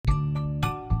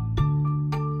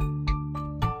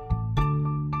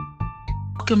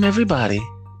Welcome, everybody,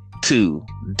 to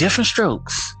Different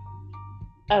Strokes.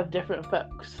 Of different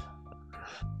folks.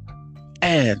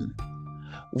 And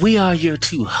we are your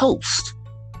two hosts.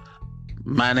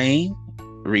 My name,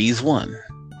 Reese One.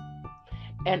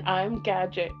 And I'm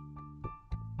Gadget.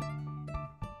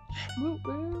 Woo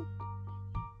woo.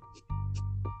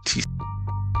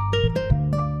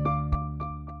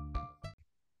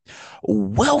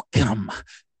 Welcome,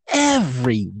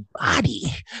 everybody,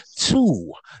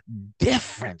 to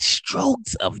Different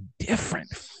Strokes of Different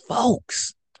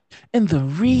Folks. And the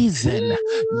reason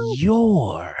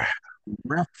your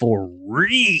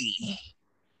referee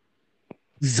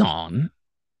Zon,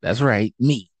 that's right,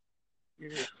 me,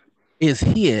 is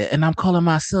here, and I'm calling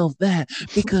myself that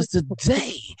because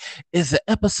today is an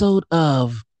episode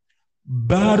of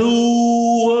Battle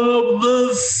of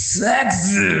the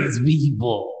Sexes,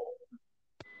 people.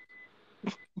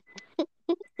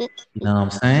 You know what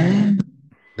I'm saying?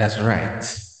 That's right.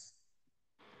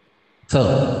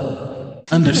 So,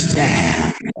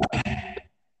 understand.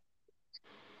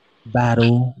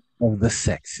 Battle of the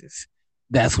Sexes.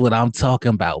 That's what I'm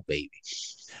talking about, baby.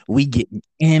 We getting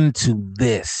into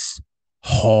this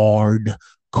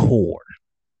hardcore.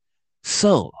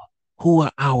 So, who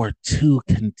are our two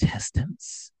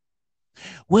contestants?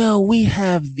 Well, we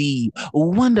have the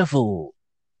wonderful,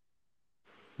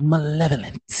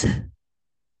 malevolent,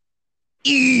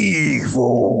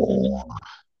 evil,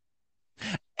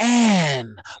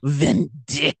 and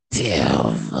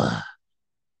vindictive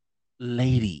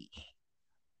lady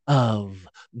of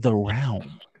the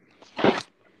realm.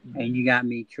 And you got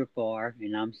me, Triple R,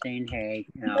 and I'm saying hey.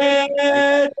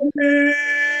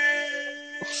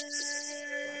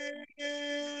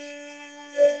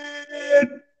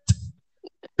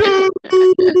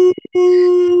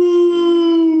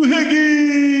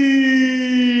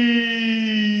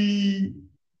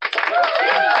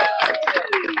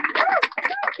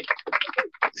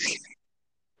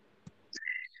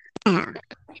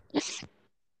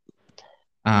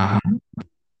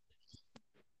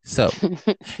 So,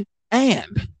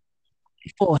 and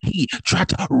before he tried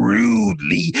to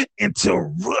rudely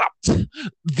interrupt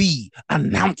the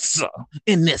announcer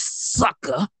in this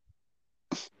sucker,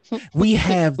 we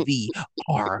have the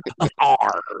R of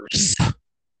R's,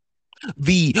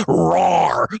 the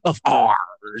roar of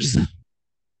R's,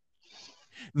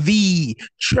 the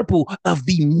triple of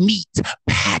the meat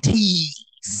patties.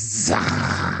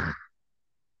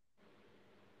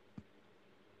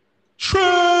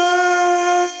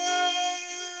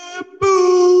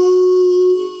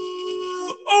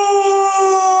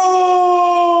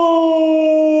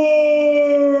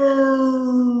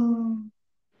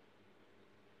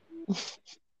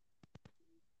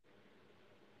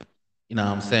 You know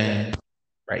what I'm saying?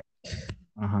 Right.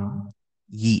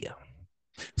 Yeah.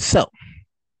 So,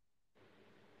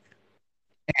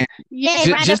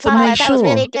 just to make sure,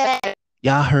 really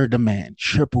y'all heard the man,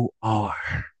 Triple R.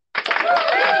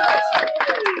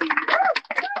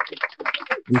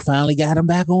 We finally got him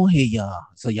back on here, y'all.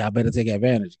 So y'all better take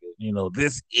advantage. You know,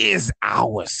 this is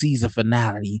our season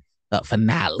finale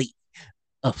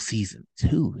of season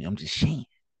 2. I'm just saying.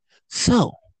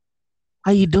 So,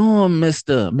 how you doing,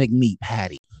 Mr. McMeat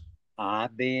Patty?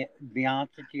 Be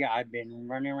honest with you, I've been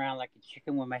running around like a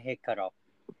chicken with my head cut off.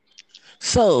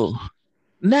 So,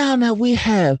 now that we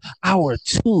have our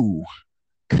two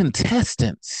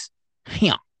contestants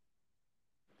here,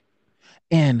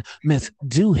 and Miss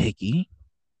Doohickey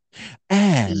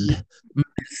and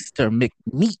Mr.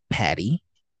 McMeat Patty,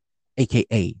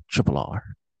 aka Triple R,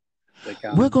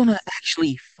 we're gonna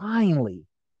actually finally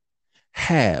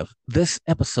have this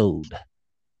episode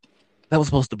that was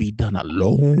supposed to be done a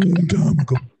long time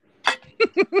ago.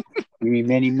 You mean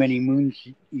many, many moons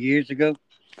years ago?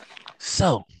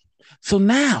 So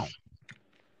now,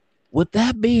 with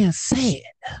that being said,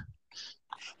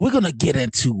 we're gonna get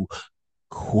into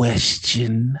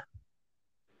question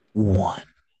 1.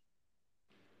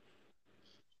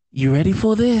 You ready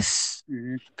for this?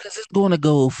 Because it's going to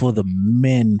go for the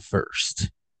men first,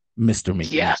 Mr.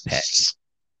 McMeat. Yes.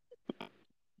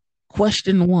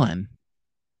 Question 1.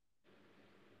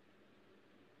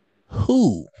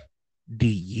 Who do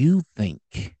you think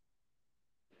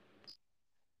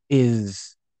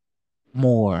is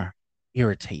more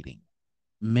irritating,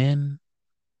 men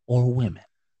or women?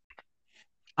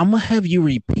 I'm going to have you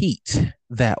repeat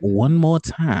that one more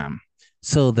time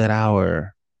so that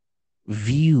our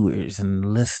viewers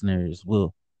and listeners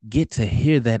will get to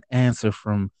hear that answer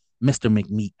from Mr.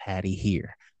 McMeat Patty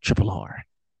here, Triple R.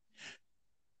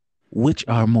 Which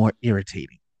are more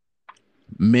irritating,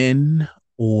 men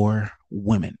or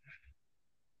women?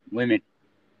 Women.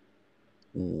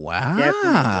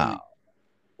 Wow.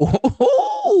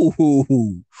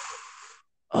 Oh,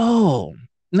 oh.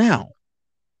 Now,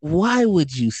 why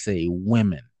would you say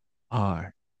women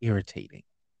are irritating?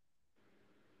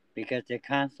 Because they're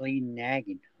constantly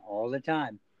nagging all the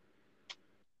time.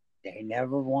 They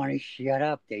never want to shut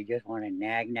up. They just want to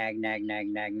nag, nag, nag, nag,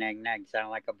 nag, nag, nag. Sound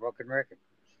like a broken record.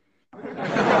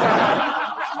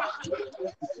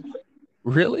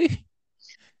 Really?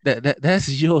 That's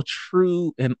your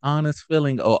true and honest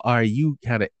feeling, or are you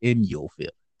kind of in your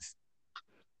feelings?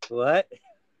 What?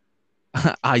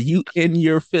 Are you in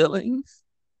your feelings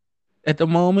at the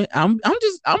moment? I'm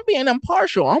being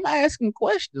impartial. I'm asking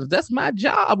questions. That's my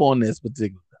job on this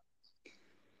particular.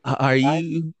 Are I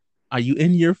you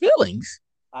in your feelings?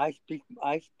 I speak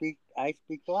loudly. I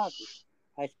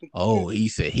speak the Oh, truth. he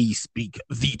said he speak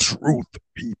the truth,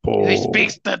 He people.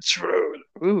 speaks the truth.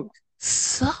 Ooh.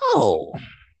 So,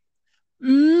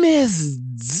 Miss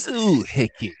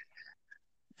Zoohickey,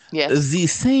 Yes. the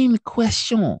same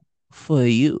question for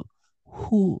you.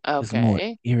 Who is more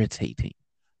Okay. irritating,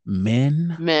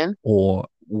 men Men. or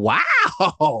wow?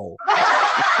 Wow.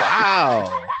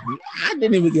 I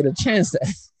didn't even get a chance to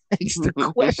ask the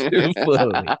question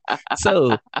fully.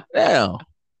 So now,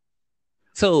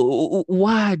 so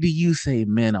why do you say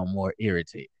men are more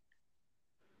irritating?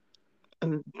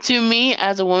 To me,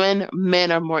 as a woman,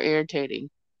 men are more irritating.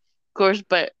 Of course,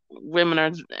 but women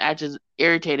are as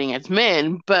irritating as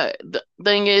men. But the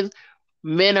thing is,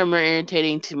 men are more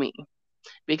irritating to me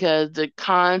because the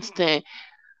constant,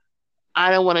 I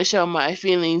don't want to show my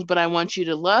feelings, but I want you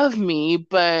to love me,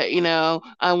 but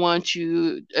I want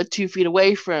you 2 feet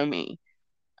away from me.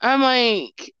 I'm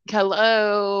like,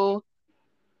 hello,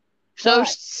 show But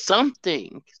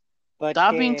something. but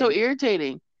Stop being so then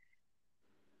irritating.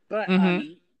 but on Mm-hmm.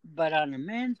 the but on the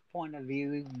men's point of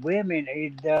view, women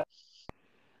is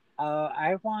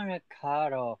I want to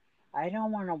cuddle. I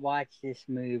don't want to watch this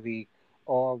movie.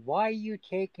 Or why are you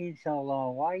taking so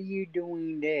long? Why are you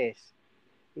doing this?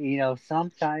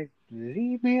 Sometimes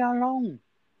leave me alone.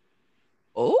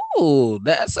 Oh,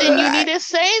 that's Then you a need to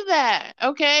say that,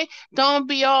 okay? Don't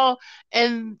be all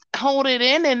and hold it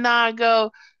in and not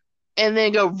go and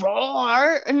then go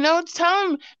roar. No, tell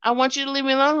him I want you to leave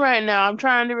me alone right now. I'm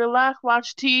trying to relax,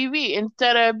 watch TV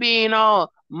instead of being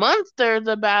all monsters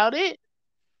about it.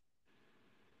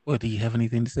 well, do you have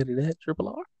anything to say to that, Triple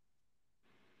R?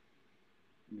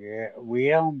 Yeah, we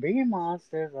don't be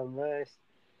monsters unless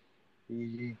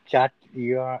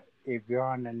you're if you're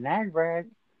on the nag rag,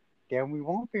 then we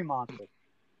won't be monsters.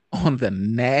 On the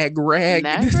nag rag?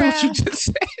 That's what you Nagra. just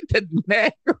said. The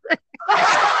nag rag.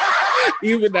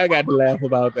 Even I got to laugh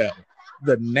about that one.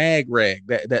 The nag rag.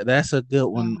 That's a good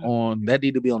one. On that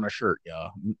need to be on a shirt,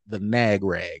 y'all. The nag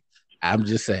rag. I'm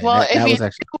just saying Well, that if that you was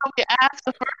actually. do what we asked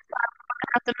the first time, I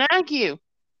have to nag you.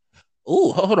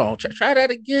 Oh, hold on. Try that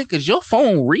again, cause your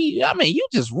phone I mean, you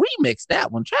just remixed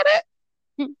that one. Try that.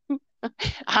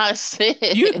 I You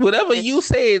said, whatever you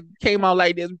said came out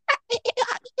like this.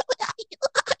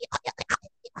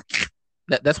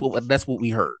 That's what we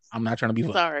heard. I'm not trying to be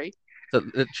funny. sorry. So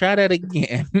try that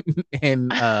again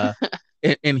in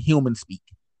in human speak.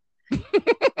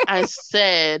 I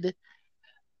said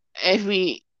if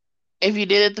we if you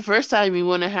did it the first time, you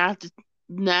wouldn't have to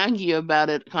nag you about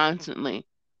it constantly.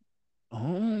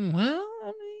 Oh well,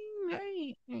 I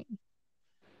mean,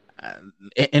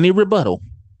 any rebuttal?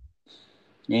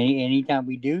 Anytime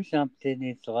we do something,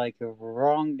 it's like if we're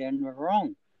wrong, then we're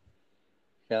wrong.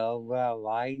 So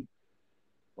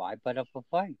why put up a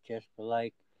fight just for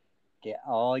like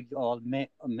all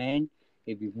men?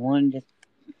 If you wanted,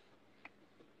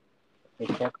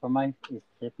 except for my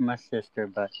sister,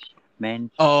 but men,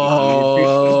 Oh,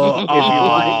 if you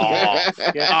wanted, oh,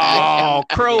 just listen oh,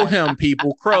 to me crow out. him,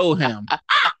 people, crow him.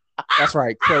 That's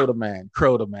right, crow the man,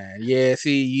 crow the man. Yeah,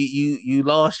 see, you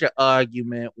lost your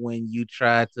argument when you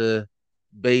tried to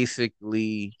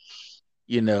basically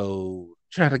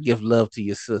try to give love to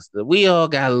your sister. We all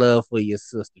got love for your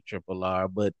sister, Triple R,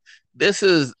 but this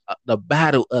is the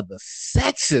battle of the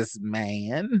sexes,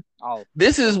 man. Oh,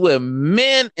 This is oh, where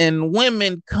men and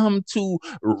women come to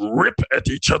rip at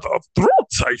each other's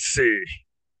throats, I say.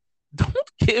 Don't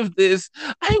give this.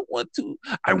 I want to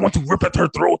rip at her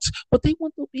throat, but they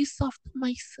want to be soft to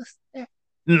my sister.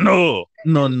 No,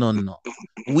 no, no, no.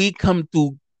 We come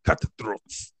to cut the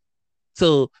throats.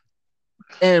 So,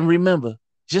 and remember,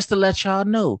 just to let y'all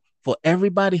know, for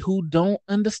everybody who don't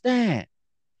understand,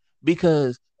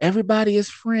 because everybody is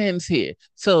friends here.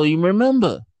 So you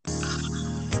remember.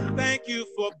 Thank you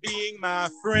for being my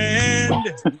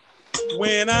friend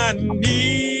when I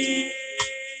needed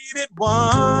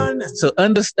one. So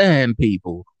understand,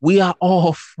 people, we are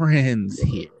all friends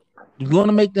here. We're going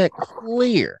to make that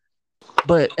clear.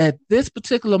 But at this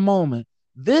particular moment,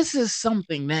 this is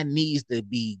something that needs to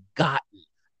be gotten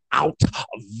out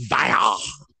there.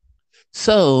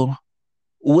 So,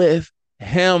 with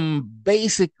him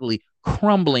basically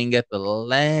crumbling at the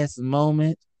last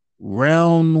moment,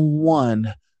 round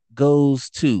one goes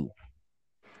to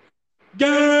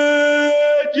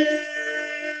Gadget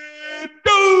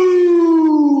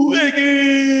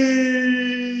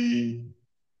Doohickey.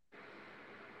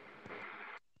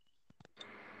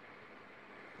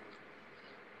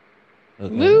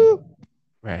 Okay, Woo!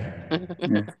 right.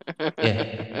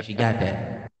 Yeah, she got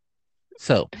that.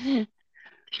 So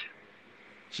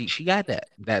she got that.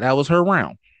 That was her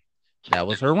round. That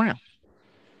was her round.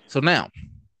 So now,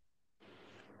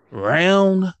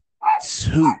 round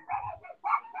two.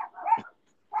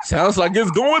 Sounds like it's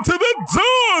going to the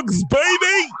dogs,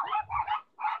 baby.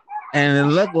 And it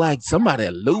looked like somebody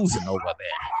losing over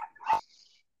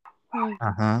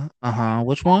there.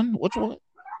 Which one? Which one?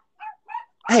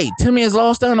 Hey, Timmy has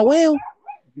lost down the well.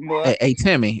 What? Hey,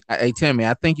 Timmy. Hey, Timmy.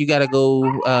 I think you got to go.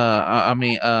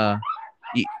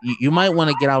 You might want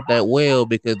to get out that well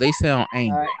because they sound All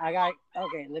angry. right, I got.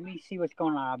 Okay, let me see what's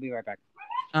going on. I'll be right back.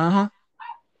 Uh huh.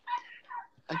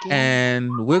 Again.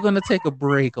 And we're gonna take a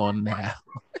break on that.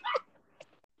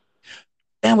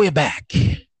 And we're back.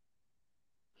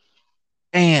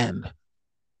 And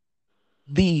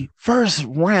the first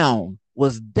round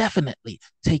was definitely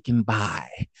taken by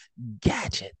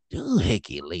Gadget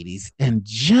Doohickey, ladies and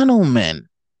gentlemen.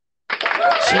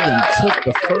 She then took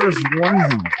the first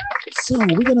round. So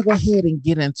we're gonna go ahead and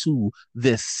get into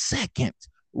this second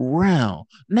round.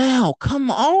 Now,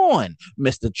 come on,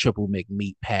 Mr. Triple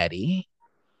McMeat Patty.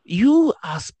 You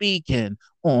are speaking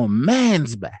on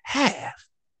man's behalf.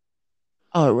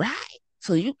 All right.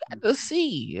 So you got to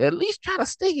see, at least try to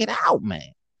stick it out,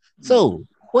 man. So,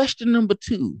 question number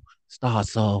two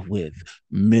starts off with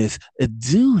Miss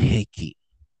Doohickey.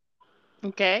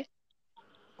 Okay.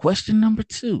 Question number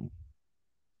two.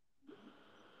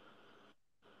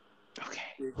 Okay.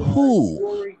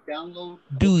 Who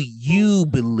do you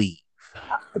believe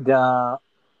The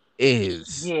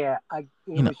is, yeah,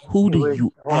 who it do was.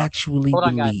 you actually Hold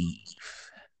on, guys. believe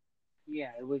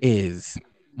Yeah, it was. is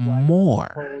What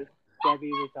more? told Debbie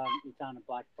was on. It's on a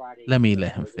Black Friday Let me sale.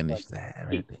 let him It was finish like that.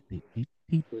 cheap.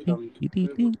 It was only.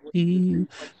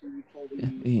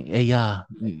 Hey,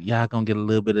 y'all gonna get a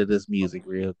little bit of this music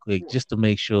real quick just to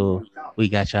make sure we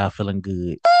got y'all feeling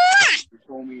good.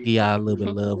 Give y'all a little bit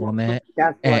of love on that.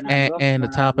 That's And, when I and, looked. and to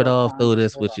When I top it looked off, on. throw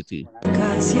this Hold with on. you too. When I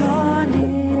looked Cause you're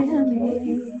near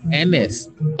me. And this.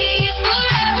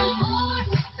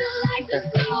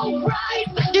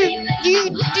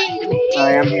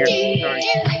 I am here. Sorry.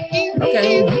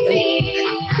 Okay.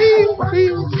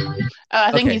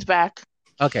 I think Okay. he's back.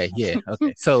 Okay. Yeah.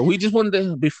 Okay. So we just wanted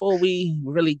to, before we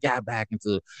really got back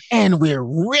into, and we're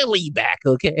really back.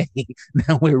 Okay.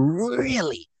 Now we're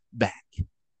really back.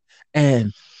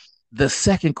 And the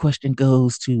second question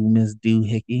goes to Ms.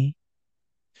 Doohickey.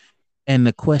 And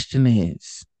the question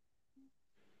is,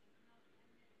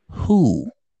 who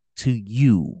to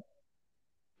you?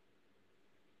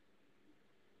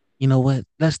 You know what?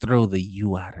 Let's throw the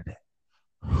you out of that.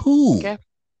 Who Okay.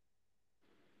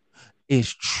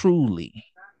 is truly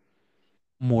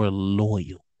more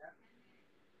loyal?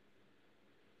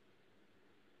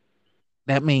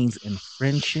 That means in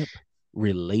friendship,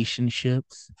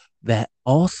 relationships, that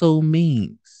also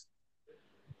means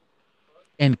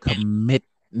in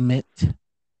commitment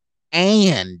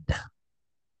and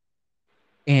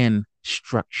in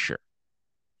structure,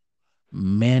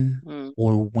 men Hmm.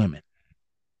 or women.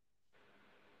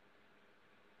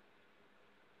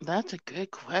 That's a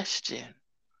good question.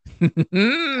 Thank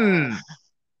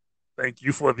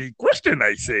you for the question,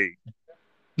 I say.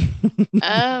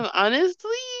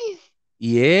 Honestly,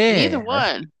 neither Yeah.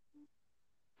 one.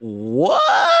 What?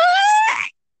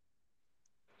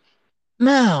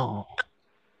 Now,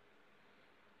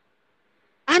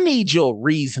 I need your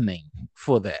reasoning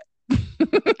for that.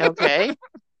 Okay.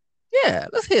 Yeah,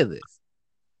 let's hear this.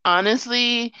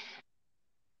 Honestly,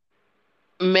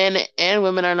 men and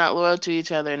women are not loyal to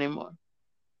each other anymore.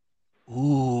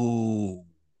 Ooh.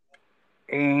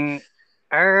 And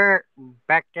er,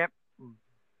 back up,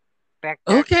 back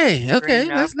that Okay, okay.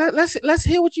 train up, Let's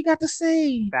hear what you got to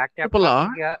say, back that Triple R.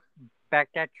 puppy up, back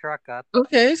that truck up.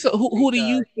 Okay, so who do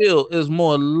you Because feel is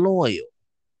more loyal?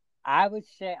 I would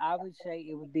say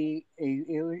it would be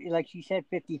it would, like she said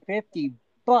 50-50,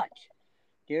 but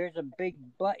there's a big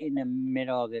but in the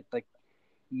middle of it. But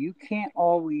you can't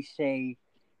always say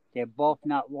they're both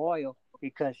not loyal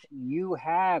because you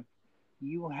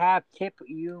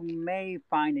may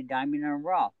find a diamond in the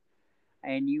rough.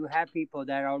 and you have people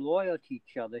that are loyal to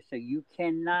each other. So you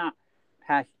cannot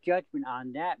pass judgment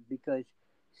on that because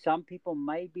some people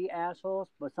may be assholes,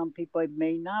 but some people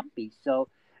may not be. So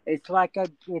it's like a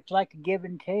give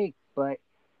and take. But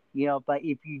but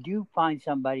if you do find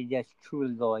somebody that's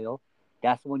truly loyal,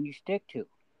 that's the one you stick to.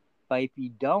 But if you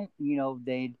don't,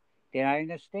 then I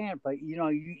understand. But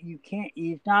you can't.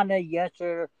 It's not a yes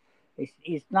or.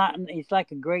 It's not. It's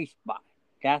like a gray spot.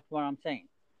 That's what I'm saying.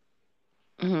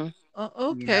 Hmm. You know.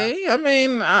 Okay. I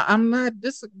mean, I'm not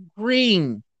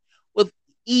disagreeing with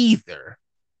either,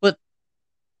 but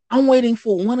I'm waiting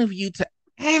for one of you to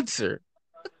answer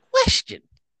the question.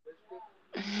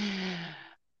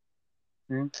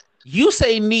 Hmm? You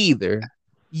say neither.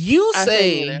 You I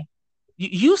say neither. say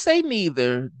you say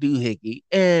neither, Doohickey.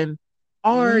 And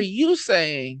are Hmm. you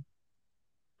saying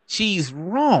she's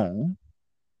wrong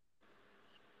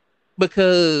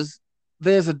because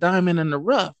there's a diamond in the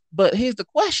rough? But here's the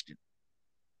question.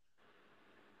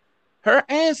 Her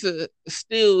answer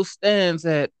still stands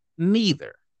at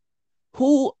neither.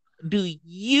 Who do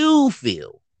you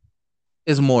feel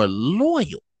is more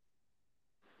loyal?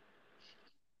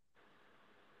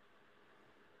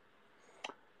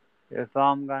 If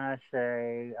I'm gonna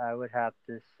say, I would have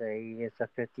to say it's a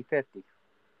 50-50.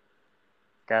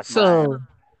 That's my So answer.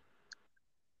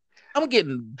 I'm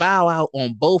getting bow out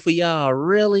on both of y'all,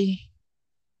 really?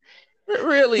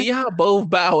 Really, y'all both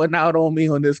bowing out on me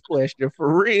on this question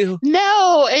for real.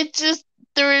 No, it's just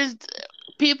there is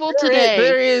people There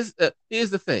today. is. Here's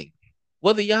the thing: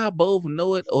 whether y'all both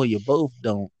know it or you both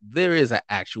don't, there is an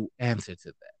actual answer to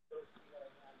that.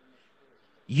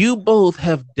 You both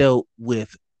have dealt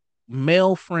with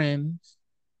male friends,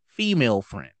 female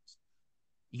friends.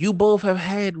 You both have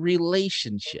had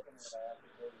relationships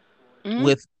Hmm.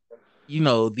 with,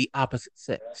 the opposite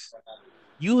sex.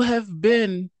 You have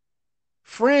been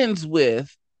friends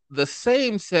with the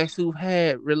same sex who've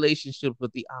had relationships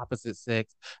with the opposite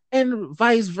sex, and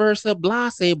vice versa,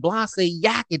 blase, blase,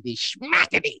 yakety,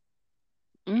 schmackety.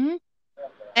 Hmm.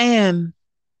 And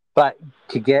But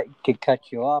to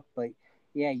cut you off, but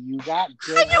yeah, you got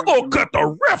how you different gonna cut the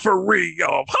dimensions. referee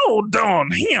off? Hold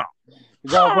on here.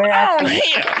 No, Hold on here.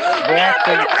 we're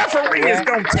The actually, referee is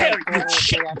gonna we're tell at the you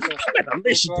shit. referee at You the, better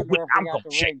listen to we're at the what I'm referee gonna at the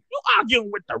say. ring. You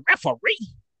arguing with the referee?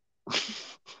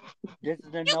 This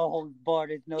is a You no holds barred.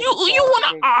 There's no you want to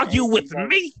disqualification. argue Anything with goes.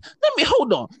 me? Let me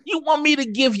hold on. You want me to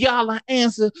give y'all an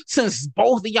answer since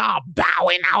both of y'all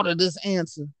bowing out of this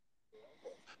answer?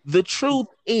 The truth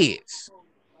is,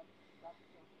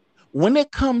 when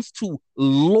it comes to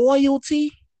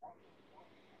loyalty,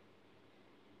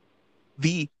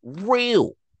 the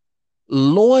real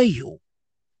loyal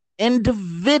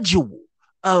individual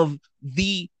of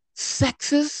the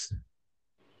sexes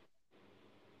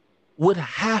would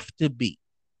have to be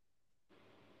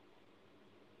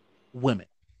women.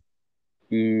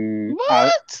 I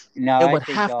What? No, It I would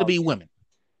say have to be dogs. women.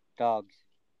 Dogs.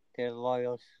 They're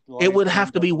loyal, It loyal would to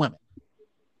have to be individuals. women.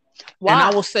 And I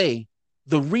Why? will say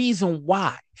the reason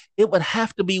why it would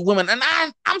have to be women, and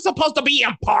I'm supposed to be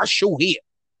impartial here.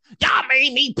 Y'all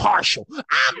made me partial.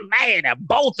 I'm mad at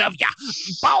both of you.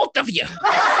 Both of you.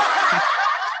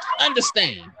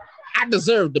 Understand? I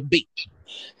deserve to be.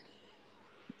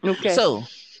 Okay. So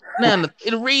now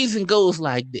the reason goes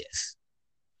like this.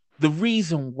 The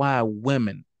reason why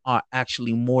women are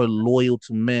actually more loyal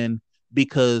to men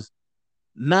because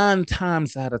 9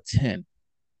 times out of 10,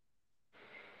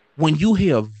 when you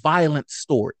hear a violent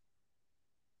story,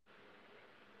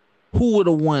 who are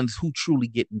the ones who truly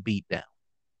getting beat down?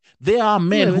 There are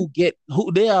men Women. who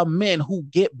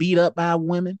get beat up by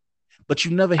women, but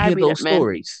you never I hear beat up those men.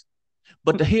 stories.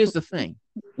 But here's the thing: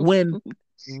 when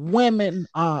women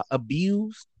are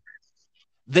abused,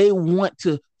 they want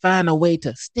to find a way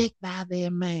to stick by their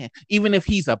man, even if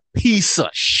he's a piece of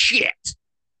shit.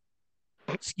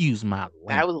 Excuse my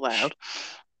That was loud.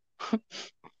 language,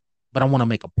 but I want to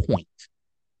make a point.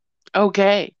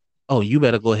 Okay. Oh, you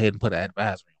better go ahead and put an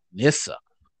advisory on this.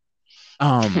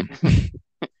 Um,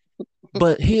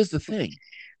 but here's the thing: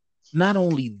 not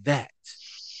only that,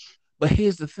 but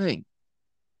here's the thing: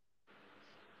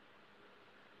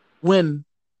 when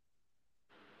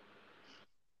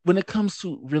when it comes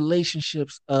to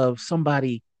relationships of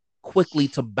somebody quickly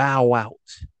to bow out,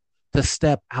 to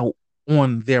step out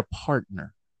on their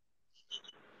partner,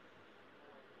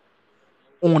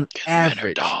 on Because men are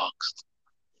average. dogs.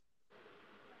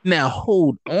 Now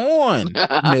hold on,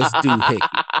 Miss Doohickey.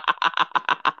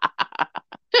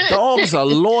 Dogs are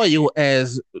loyal,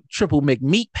 as Triple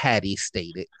McMeat Patty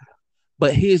stated.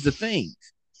 But here's the thing: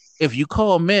 if you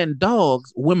call men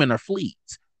dogs, women are fleas.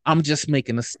 I'm just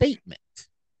making a statement.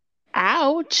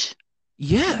 Ouch.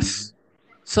 Yes.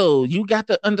 So you got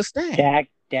to understand That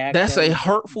that's a goes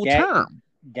hurtful that term,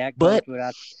 that goes but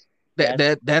without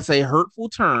that's that's a hurtful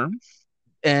term,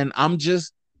 and I'm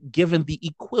just giving the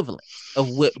equivalent of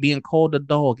what being called a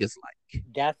dog is like.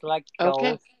 that's like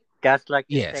Okay. those that's like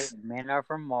the Yes. saying, men are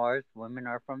from Mars, women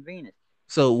are from Venus.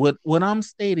 So what I'm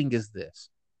stating is this: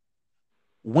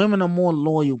 women are more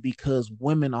loyal because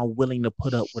women are willing to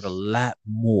put up with a lot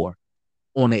more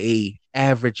on a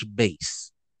average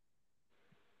base.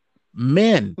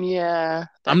 Men, Yeah,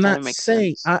 that I'm kind of not makes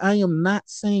saying sense. I am not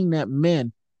saying that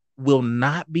men will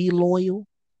not be loyal.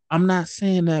 I'm not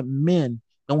saying that men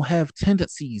don't have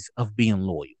tendencies of being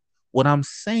loyal. What I'm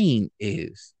saying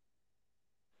is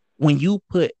when you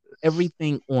put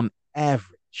everything on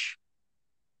average,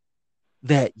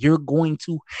 that you're going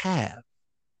to have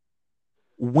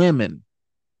women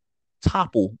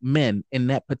topple men in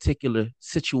that particular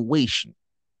situation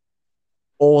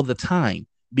all the time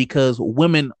because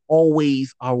women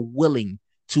always are willing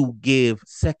to give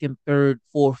second, third,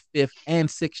 fourth, fifth, and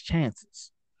sixth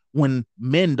chances when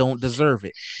men don't deserve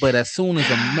it. But as soon as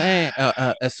a man,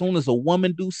 as soon as a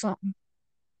woman do something,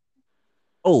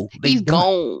 oh, they He's done.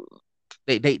 gone.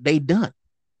 They done,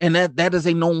 and that is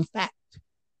a known fact.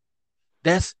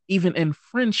 That's even in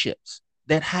friendships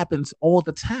that happens all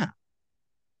the time.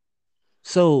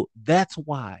 So that's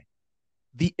why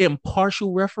the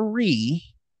impartial referee,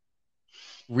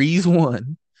 Reese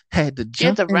one, had to Gets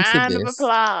jump a into round of this.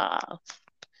 applause.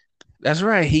 That's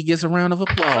right. He gets a round of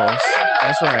applause.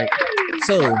 That's right.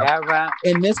 So That round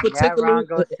in this that particular round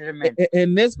goes to the men.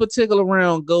 in this particular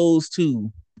round goes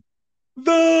to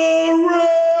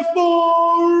the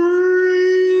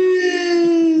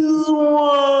referees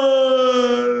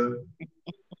one.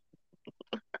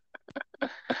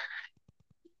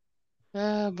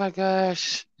 Oh my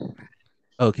gosh.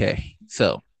 Okay,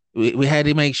 so we had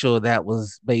to make sure that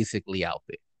was basically out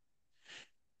there.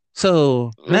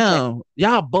 So Okay. now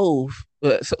y'all both.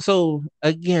 So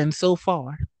again, so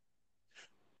far,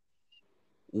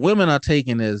 women are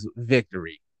taking as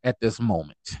victory at this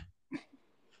moment.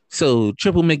 So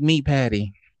Triple McMeat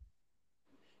Patty,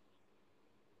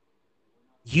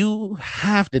 you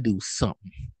have to do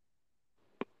something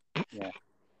Yeah.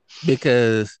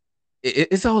 because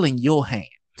it's all in your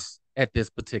hands at this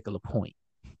particular point.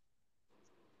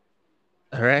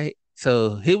 All right.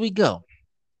 So here we go.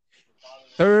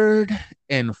 Third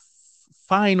and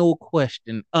final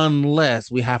question,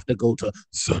 unless we have to go to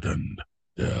sudden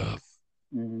death.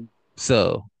 Hmm.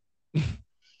 So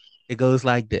it goes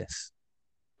like this.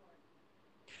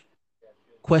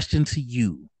 Question to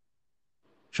you,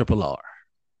 Triple R.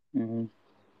 Hmm.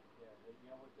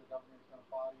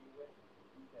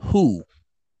 Who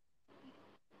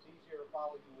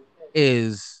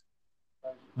is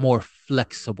more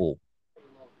flexible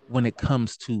when it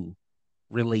comes to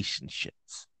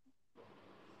relationships?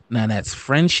 Now, that's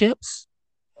friendships,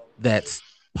 that's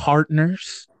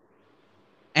partners,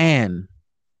 and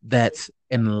that's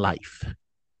in life.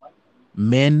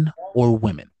 Men or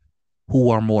women who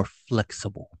are more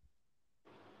flexible.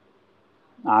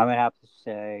 I would have to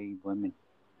say women.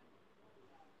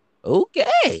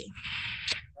 Okay.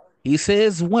 He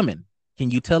says women.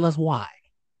 Can you tell us why?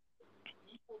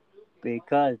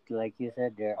 Because, like you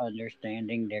said, they're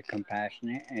understanding, they're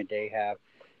compassionate, and they have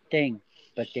things.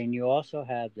 But then you also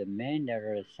have the men that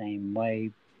are the same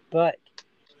way. But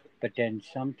but then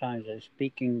sometimes,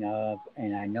 speaking of,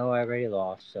 and I know I already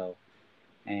lost, so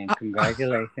and Uh,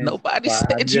 congratulations. Nobody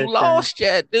But I'm said you just gonna, lost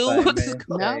yet, but dude. I'm What is gonna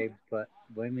going No. say, but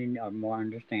women are more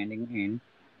understanding in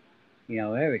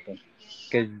everything,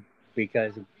 because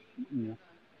because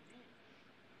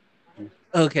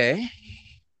Okay.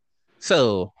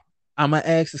 So I'm going to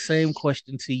ask the same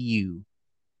question to you,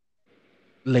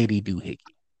 Lady Doohickey.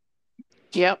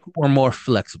 Yep. Who are more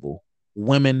flexible,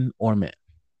 women or men?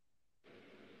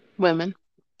 Women.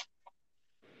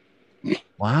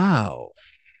 Wow.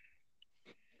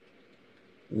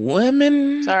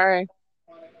 Women. Sorry.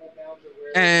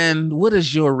 And what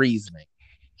is your reasoning?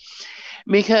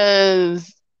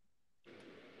 Because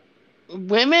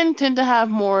women tend to have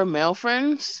more male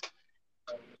friends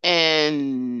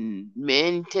and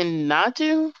men tend not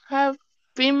to have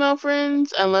female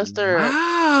friends unless they're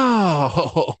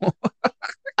Wow.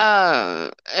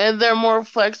 and they're more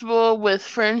flexible with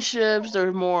friendships.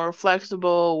 They're more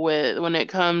flexible with when it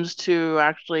comes to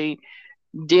actually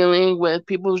dealing with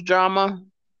people's drama.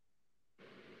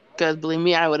 Because believe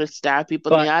me, I would have stabbed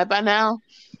people in the but eye by now.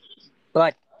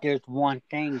 but there's one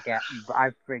thing that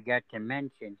I forgot to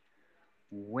mention.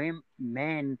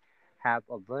 Men have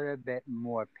a little bit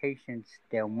more patience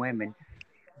than women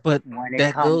But when it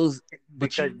that comes goes, but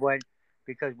because you,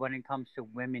 when it comes to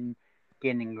women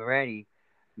getting ready.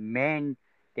 Men,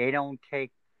 they don't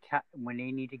take when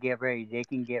they need to get ready. They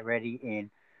can get ready in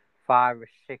 5 or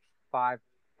 6, 5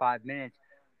 minutes.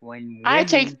 When I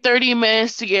take women, 30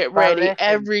 minutes to get but ready listen,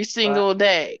 every but single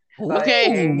day. Okay?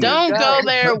 there you Ooh, Don't go go.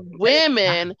 there,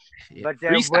 women. yeah, But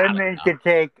then freestyling, women y'all. can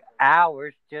take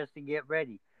hours just to get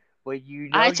ready. But you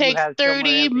know I you take have somewhere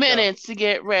 30 else to go. minutes to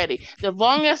get ready. The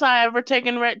longest I ever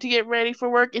taken to get ready for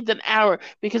work is an hour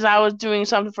because I was doing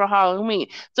something for Halloween.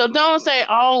 So don't say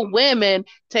all women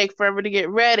take forever to get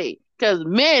ready because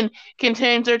men can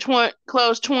change their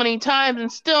clothes 20 times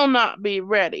and still not be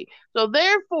ready. So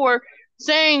therefore,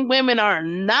 saying women are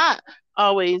not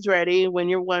always ready when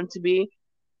you're one to be,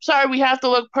 sorry, we have to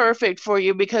look perfect for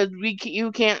you because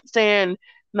you can't stand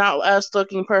not us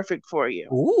looking perfect for you.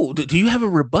 Ooh, do you have a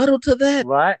rebuttal to that?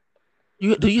 What?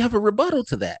 Do you have a rebuttal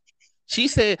to that? She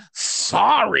said,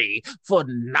 "Sorry for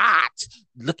not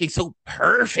looking so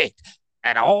perfect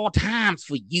at all times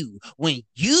for you when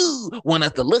you want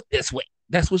us to look this way."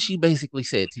 That's what she basically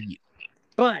said to you.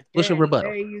 But What's your then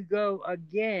rebuttal? there you go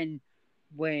again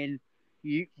when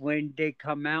when they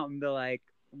come out and be like,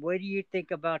 "What do you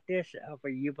think about this offer?"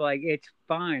 You be like, "It's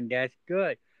fine, that's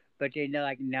good." But then they're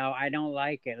like, "No, I don't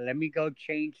like it. Let me go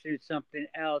change to something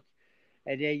else."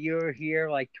 And then you're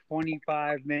here like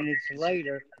 25 minutes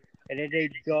later, and then they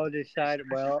go decide,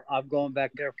 "Well, I'm going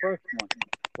back to the first one."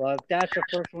 Well, if that's the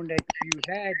first one that you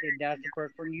had, then that's the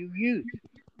first one you use.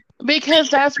 Because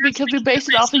that's because we base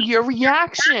it off of your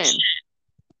reaction.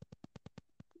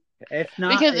 It's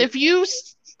not. Because if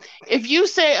you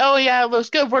say, "Oh yeah, it looks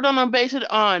good," we're gonna base it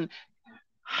on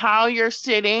how you're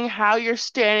sitting, how you're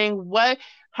standing,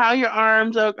 how your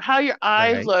arms look, how your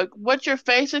eyes Right. look, what your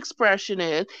face expression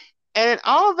is, and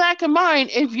all of that combined.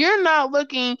 If you're not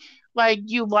looking like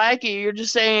you like it, you're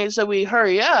just saying it so we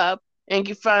hurry up and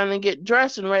you finally get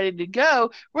dressed and ready to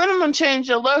go. We're not gonna change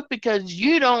the look because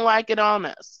you don't like it on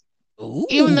us,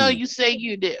 even though Ooh. you say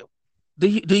you do.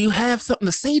 Do you have something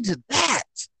to say to that,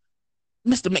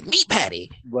 Mr. McMeat Patty?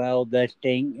 Well, the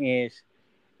thing is,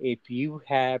 if you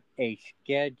have a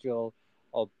schedule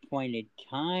appointed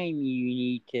time you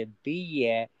need to be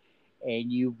at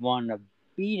and you want to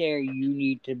be there, you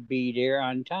need to be there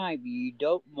on time. You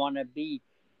don't want to be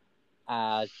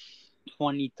uh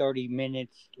 20, 30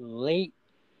 minutes late.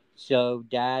 So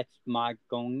that's my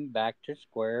going back to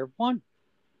square one.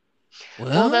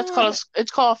 Well, Well,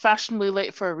 it's called fashionably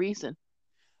late for a reason.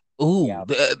 ooh, Yeah,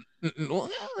 well,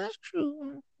 that's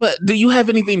true. But do you have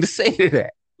anything to say to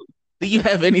that? Do you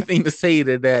have anything to say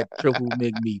to that triple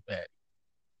McMeat Patty?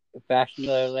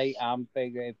 fashionably late. I'm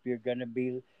figuring if you're gonna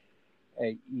be,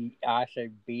 I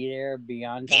should be there, be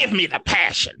on Give time. me the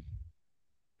passion.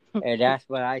 And that's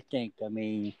what I think. I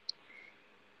mean,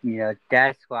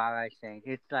 that's why I say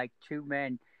it's like two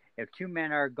men. If two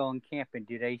men are going camping,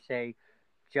 do they say,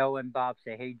 Joe and Bob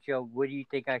say, "Hey Joe, what do you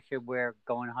think I should wear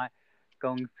going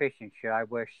fishing? Should I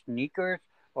wear sneakers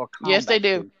or Yes, they combat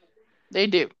do. boots?" They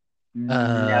do.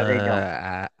 No, they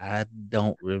don't. I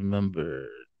don't remember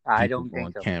I people don't think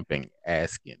going so. camping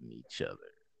asking each other,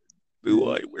 "Do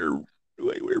Mm, I wear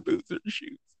do I wear boots or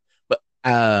shoes?" But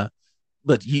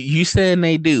but you saying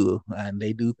they do, and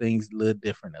they do things a little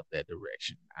different up that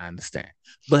direction. I understand,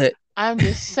 but I'm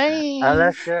just saying.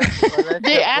 unless They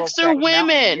they're ask their Brokeback Mountain,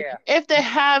 women yeah. if they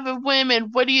have a women,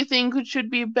 what do you think should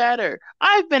be better?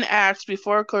 I've been asked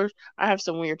before. Of course, I have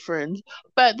some weird friends,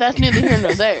 but that's neither here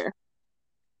nor there.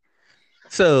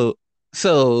 so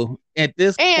so at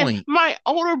this And point, my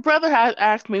older brother has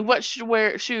asked me what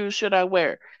shoes should I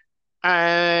wear.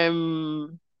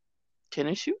 Tennis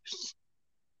shoes.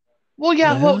 Well,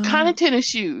 yeah. What kind well, of tennis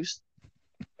shoes?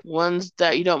 Ones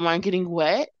that you don't mind getting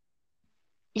wet.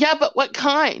 Yeah, but what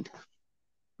kind?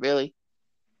 Really,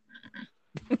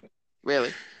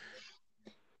 really.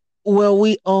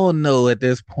 we all know at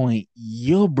this point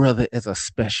your brother is a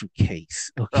special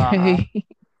case. Uh huh. Okay,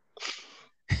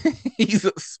 he's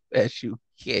a special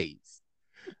case.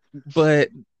 But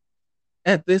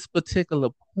at this particular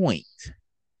point,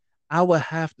 I would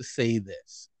have to say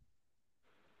this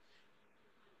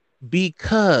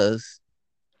because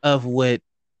of what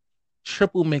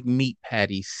Triple McMeat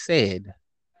Patty said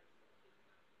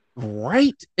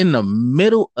right in the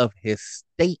middle of his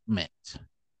statement,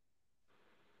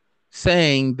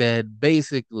 saying that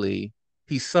basically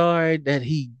he's sorry that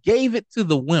he gave it to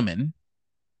the women,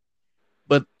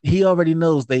 but he already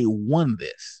knows they won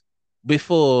this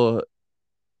before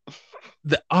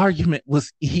the argument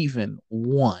was even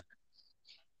won.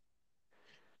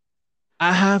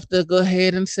 I have to go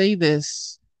ahead and say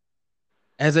this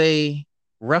as a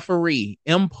referee,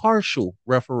 impartial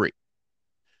referee.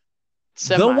 The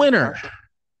Semi winner partial.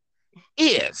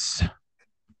 is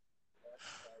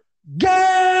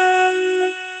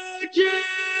Gadget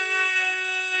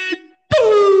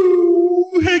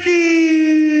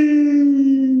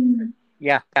Doohickey!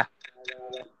 Yeah.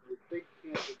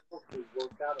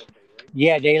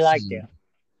 Yeah, they liked it. See,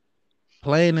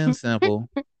 plain and simple,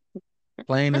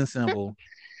 plain and simple.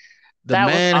 The That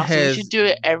was man awesome. You should has do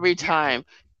it every time.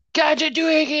 Gotcha,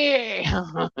 Doohickey!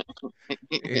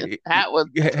 That was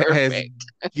has perfect.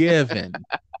 given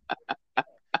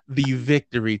the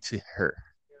victory to her.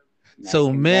 Nice.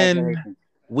 So, men, Congratulations.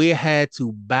 we had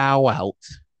to bow out,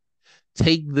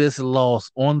 take this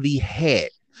loss on the head.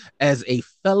 As a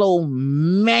fellow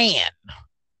man,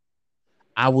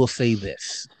 I will say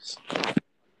this.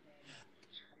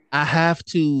 I have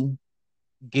to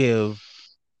give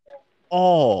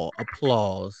all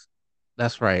applause.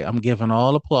 That's right. I'm giving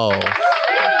all applause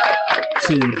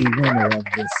to the winner of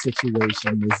this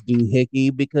situation, Miss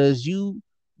Doohickey, because you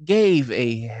gave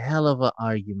a hell of an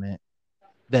argument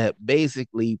that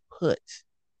basically put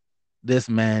this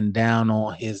man down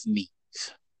on his knees.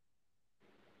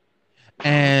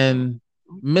 And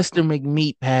Mr.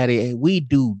 McMeat Patty, we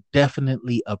do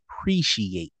definitely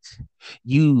appreciate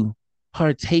you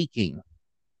partaking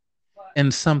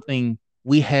in something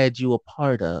we had you a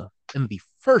part of in the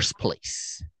first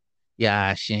place.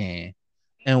 Yeah, Shan.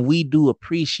 And we do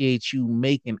appreciate you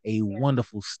making a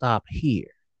wonderful stop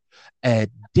here at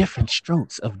different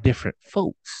strokes of different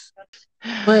folks.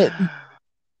 But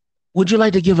would you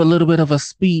like to give a little bit of a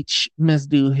speech, Miss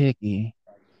Doohickey?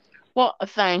 Well,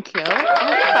 thank you.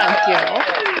 Thank you.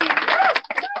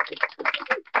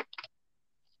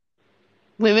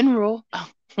 Women rule.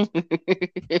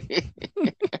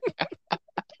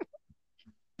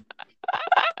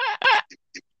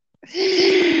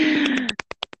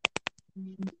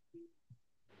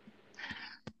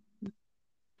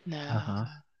 No. Uh-huh.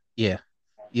 Yeah.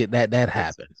 Yeah, that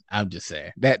happened. I'm just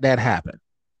saying. That happened.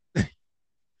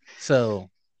 So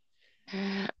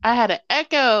I had an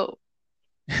echo.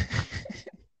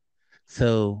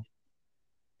 so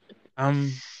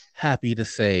I'm happy to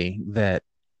say that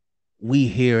we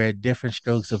here at Different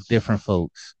Strokes of Different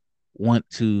Folks want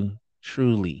to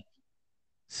truly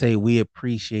say we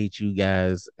appreciate you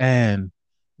guys, and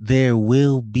there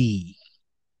will be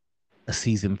a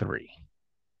season 3.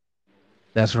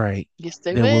 That's right. Yes,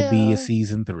 they There will be a will.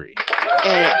 season 3.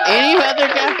 And any other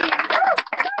guy.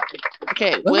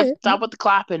 Okay, Go we'll ahead. stop with the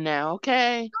clapping now,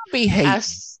 okay? Don't be hating.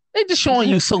 They just showing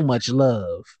you so much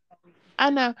love. I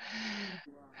know.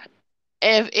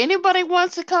 If anybody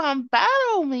wants to come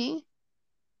battle me,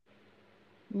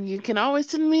 you can always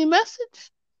send me a message.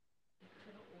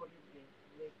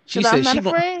 She Because I'm said not she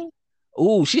gonna. afraid.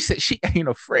 Oh, she said she ain't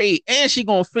afraid, and she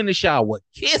gonna finish out with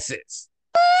kisses.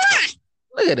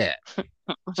 Look at that.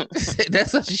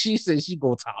 That's what she said. She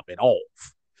gonna top it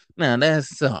off. Now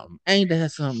that's something. Ain't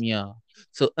that something, y'all?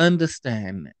 So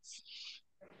understand this.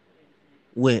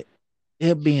 With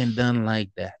it being done like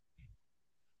that,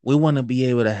 we want to be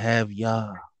able to have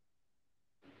y'all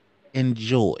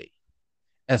enjoy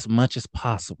as much as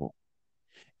possible.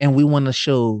 And we want to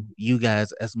show you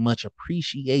guys as much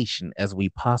appreciation as we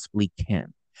possibly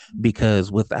can.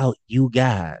 Because without you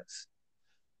guys,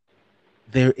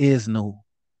 there is no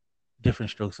different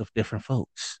strokes of different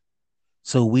folks.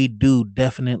 So we do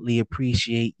definitely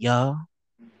appreciate y'all.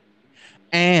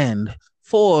 And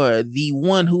for the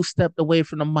one who stepped away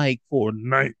from the mic for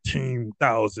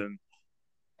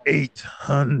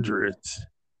 19,800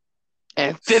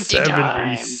 And 50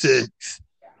 times.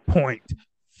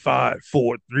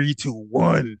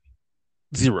 76.54321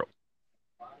 0.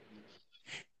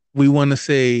 We want to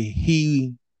say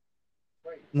he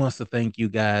wants to thank you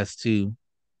guys too.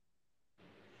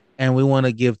 And we want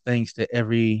to give thanks to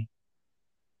every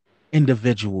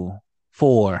individual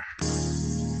for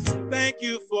thank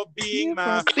you for being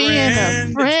my Being a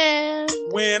friend friend.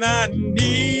 when I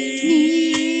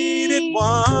needed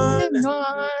one.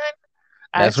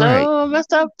 I That's right. so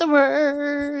messed up the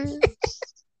words.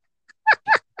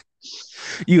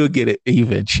 You'll get it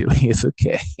eventually. It's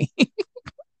okay.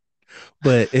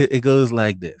 But it goes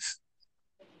like this.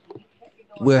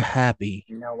 We're happy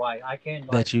You know why? I can't.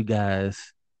 that you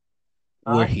guys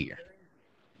were here.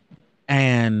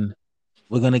 And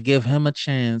we're going to give him a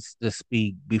chance to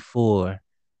speak before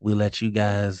we let you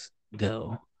guys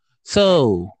go.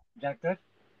 So, Is that good?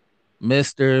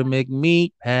 Mr.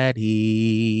 McMeat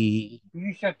Patty.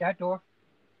 You shut that door.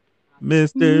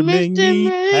 Mr.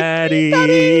 McMeat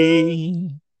Patty.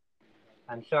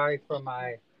 I'm sorry for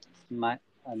my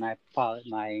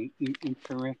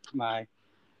instrument, my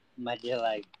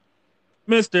delay.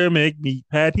 Mr. McMeat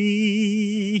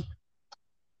Patty.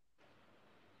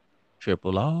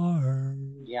 Triple R.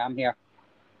 Yeah, I'm here.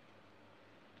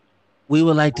 we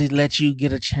would like to let you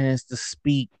get a chance to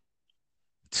speak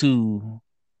to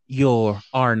your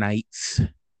R Knights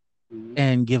Mhm.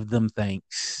 and give them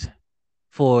thanks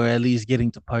for at least getting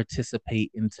to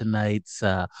participate in tonight's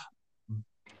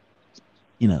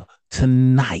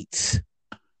tonight's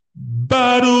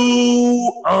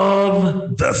Battle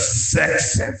of the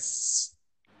Sexes.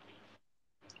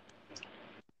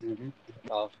 Mhm.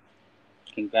 So,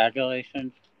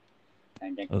 congratulations,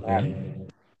 and thanks for having me. Okay.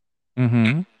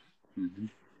 Mm-hmm. Mhm.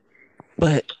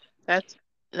 But That's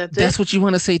that's it. that's what you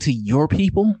want to say to your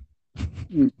people?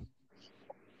 Mm.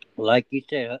 Like you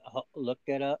said, look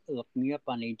it up. Look me up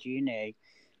on AGNA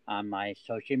on my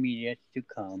social media to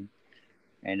come,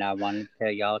 and I want to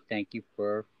tell y'all thank you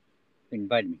for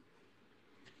inviting me.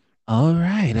 All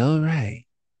right, all right.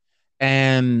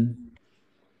 And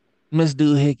Miss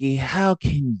Doohickey, how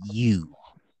can you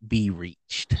be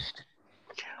reached?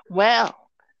 Well,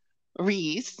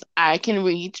 Reese, I can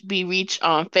be reached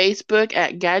on Facebook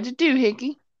at Gadget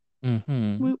Doohickey.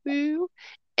 Mm-hmm. Woo woo.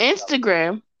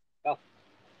 Instagram Oh,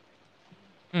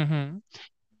 Mm-hmm.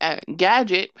 at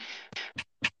Gadget.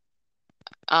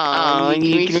 You can You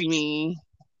can reach reach. me.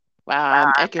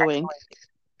 Wow, I'm echoing.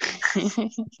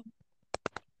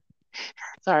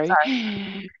 Sorry.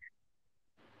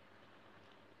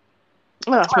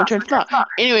 Oh, that's my train of thought.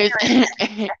 Anyways,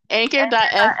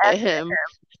 anchor.fm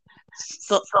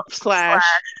slash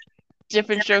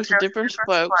different strokes for different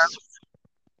folks,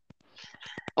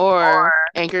 or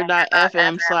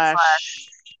anchor.fm slash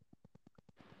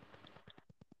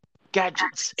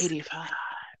gadgets 85.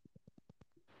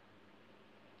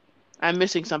 I'm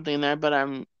missing something there, but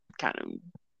I'm kind of,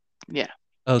 yeah.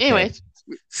 Okay. Anyways,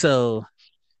 So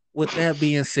with that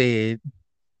being said,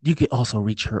 you can also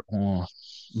reach her on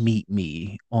Meet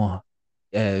Me on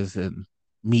as in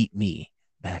Meet Me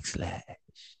backslash,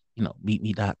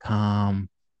 meetme.com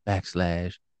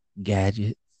backslash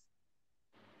gadgets.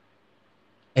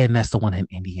 And that's the one in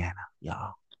Indiana,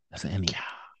 y'all. That's in Indiana.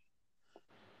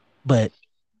 But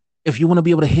if you want to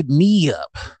be able to hit me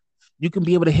up, you can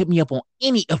be able to hit me up on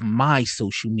any of my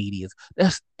social medias.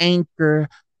 That's Anchor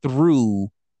through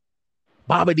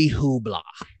Bobbity Hoobla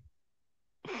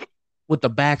with the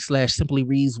backslash simply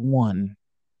reads one.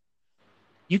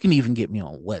 You can even get me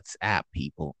on WhatsApp,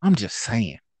 people. I'm just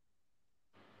saying.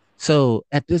 So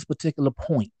at this particular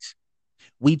point,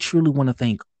 we truly want to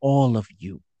thank all of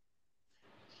you.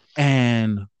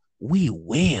 And we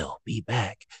will be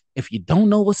back. If you don't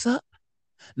know what's up,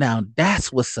 now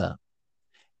that's what's up.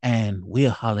 And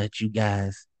we'll holler at you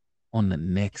guys on the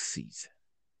next season.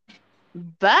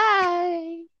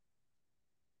 bye.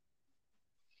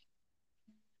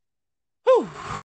 Whew.